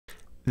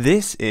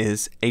This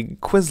is a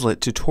Quizlet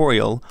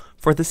tutorial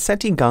for the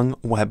Sett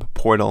web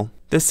portal.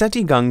 The Sett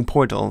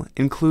portal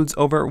includes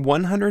over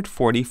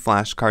 140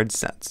 flashcard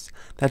sets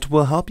that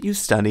will help you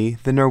study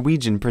the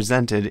Norwegian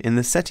presented in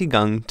the Sett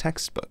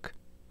textbook.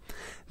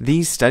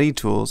 These study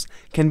tools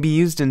can be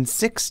used in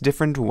 6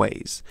 different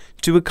ways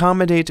to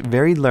accommodate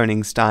varied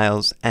learning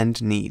styles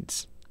and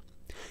needs.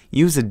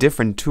 Use a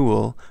different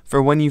tool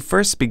for when you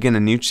first begin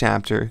a new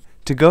chapter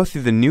to go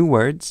through the new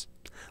words,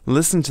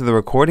 listen to the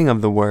recording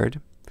of the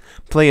word,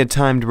 play a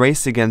timed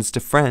race against a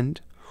friend,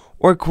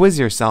 or quiz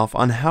yourself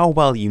on how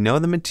well you know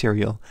the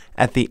material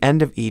at the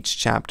end of each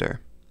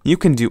chapter. You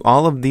can do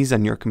all of these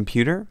on your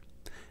computer,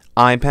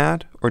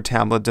 iPad or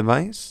tablet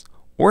device,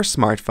 or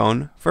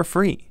smartphone for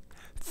free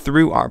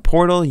through our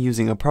portal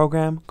using a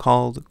program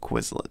called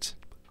Quizlet.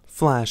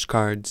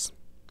 Flashcards.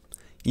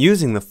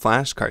 Using the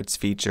Flashcards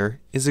feature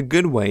is a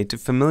good way to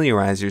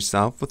familiarize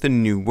yourself with a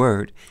new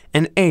word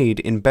and aid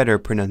in better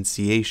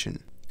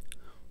pronunciation.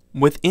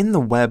 Within the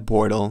web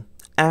portal,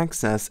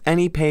 access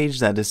any page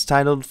that is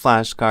titled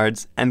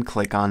Flashcards and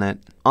click on it.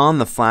 On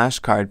the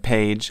flashcard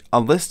page, a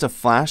list of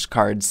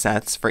flashcard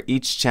sets for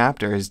each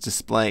chapter is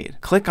displayed.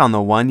 Click on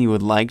the one you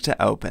would like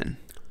to open.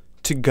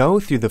 To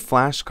go through the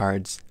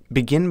flashcards,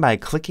 begin by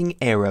clicking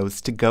arrows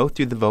to go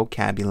through the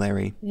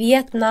vocabulary.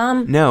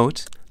 Vietnam.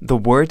 Note, the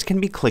word can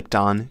be clicked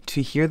on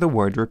to hear the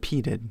word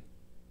repeated.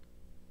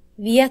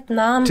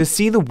 Vietnam. To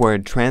see the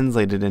word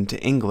translated into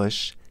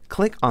English,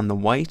 click on the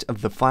white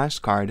of the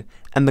flashcard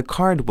and the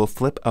card will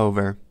flip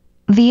over.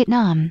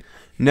 Vietnam.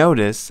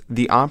 Notice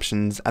the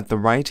options at the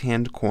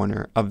right-hand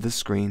corner of the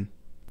screen.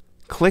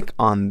 Click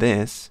on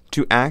this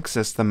to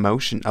access the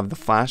motion of the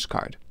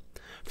flashcard.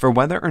 For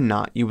whether or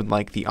not you would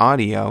like the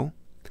audio,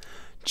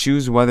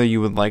 choose whether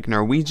you would like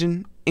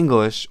Norwegian,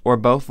 English, or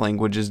both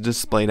languages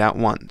displayed at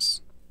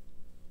once.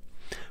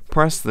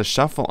 Press the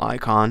shuffle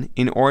icon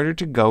in order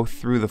to go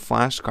through the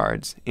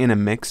flashcards in a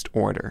mixed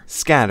order.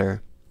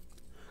 Scatter.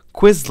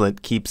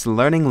 Quizlet keeps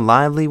learning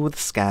lively with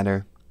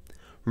scatter.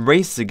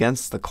 Race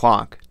against the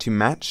clock to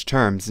match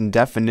terms and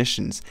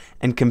definitions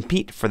and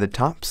compete for the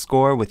top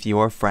score with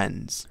your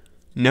friends.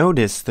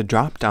 Notice the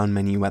drop-down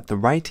menu at the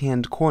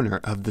right-hand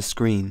corner of the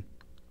screen.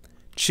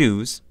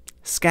 Choose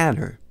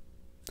Scatter.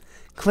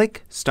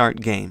 Click Start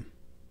Game.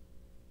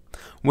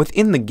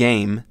 Within the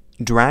game,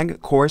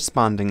 drag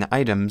corresponding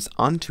items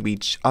onto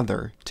each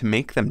other to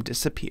make them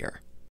disappear.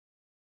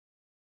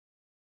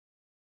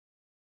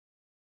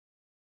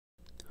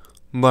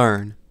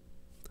 Learn.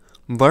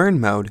 Learn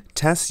mode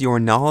tests your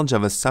knowledge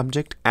of a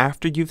subject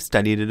after you've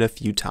studied it a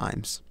few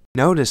times.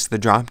 Notice the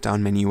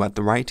drop-down menu at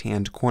the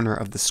right-hand corner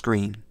of the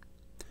screen.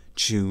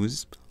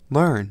 Choose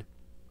Learn.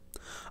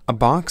 A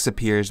box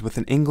appears with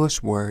an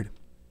English word.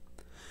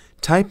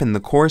 Type in the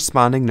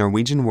corresponding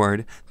Norwegian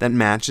word that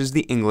matches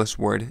the English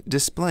word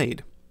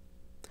displayed.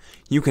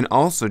 You can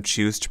also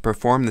choose to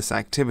perform this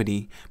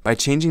activity by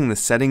changing the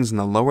settings in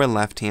the lower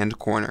left-hand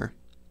corner.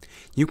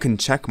 You can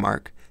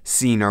checkmark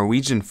See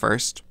Norwegian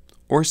first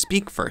or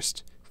Speak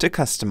first to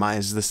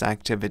customize this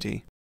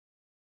activity.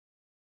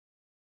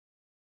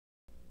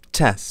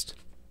 Test.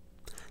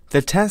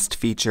 The test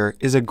feature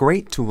is a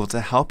great tool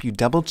to help you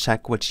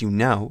double-check what you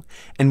know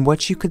and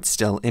what you could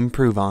still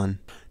improve on.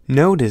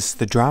 Notice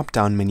the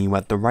drop-down menu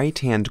at the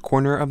right-hand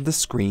corner of the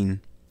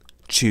screen.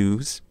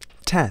 Choose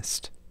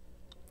Test.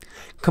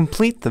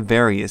 Complete the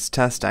various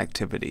test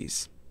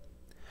activities.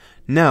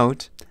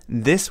 Note,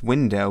 this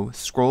window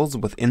scrolls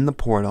within the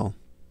portal.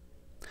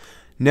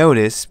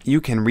 Notice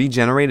you can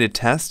regenerate a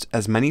test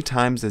as many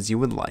times as you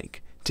would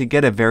like to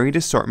get a varied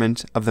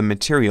assortment of the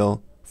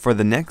material for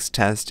the next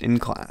test in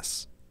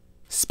class.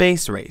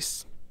 Space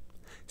Race.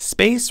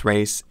 Space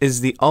Race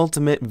is the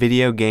ultimate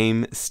video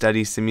game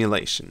study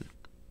simulation.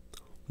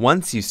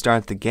 Once you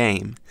start the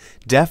game,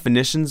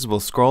 definitions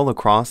will scroll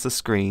across the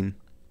screen.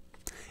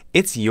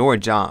 It's your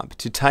job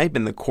to type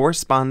in the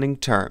corresponding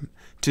term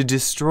to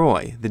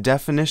destroy the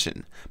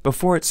definition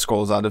before it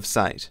scrolls out of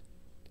sight.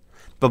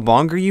 The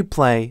longer you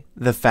play,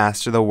 the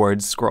faster the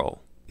words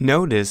scroll.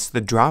 Notice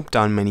the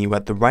drop-down menu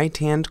at the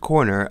right-hand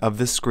corner of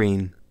the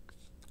screen.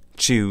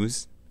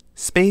 Choose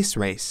Space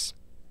Race.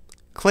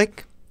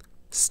 Click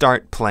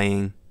Start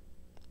Playing.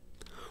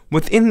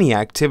 Within the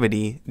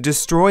activity,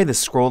 destroy the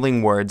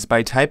scrolling words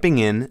by typing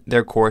in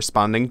their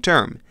corresponding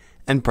term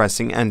and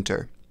pressing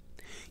Enter.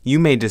 You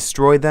may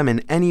destroy them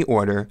in any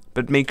order,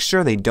 but make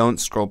sure they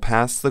don't scroll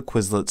past the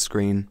Quizlet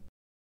screen.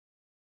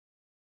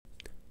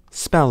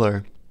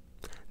 Speller.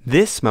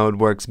 This mode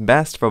works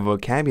best for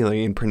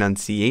vocabulary and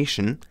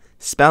pronunciation,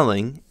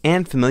 spelling,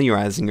 and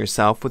familiarizing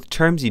yourself with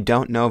terms you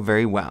don't know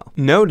very well.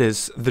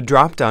 Notice the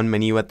drop-down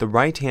menu at the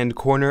right-hand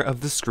corner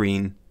of the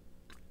screen.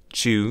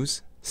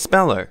 Choose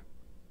Speller.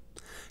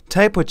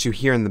 Type what you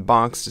hear in the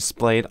box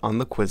displayed on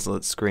the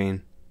Quizlet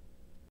screen.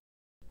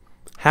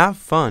 Have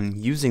fun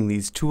using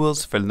these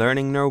tools for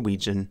learning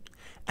Norwegian.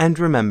 And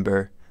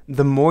remember,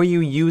 the more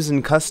you use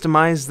and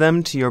customize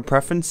them to your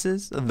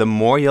preferences, the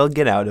more you'll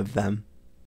get out of them.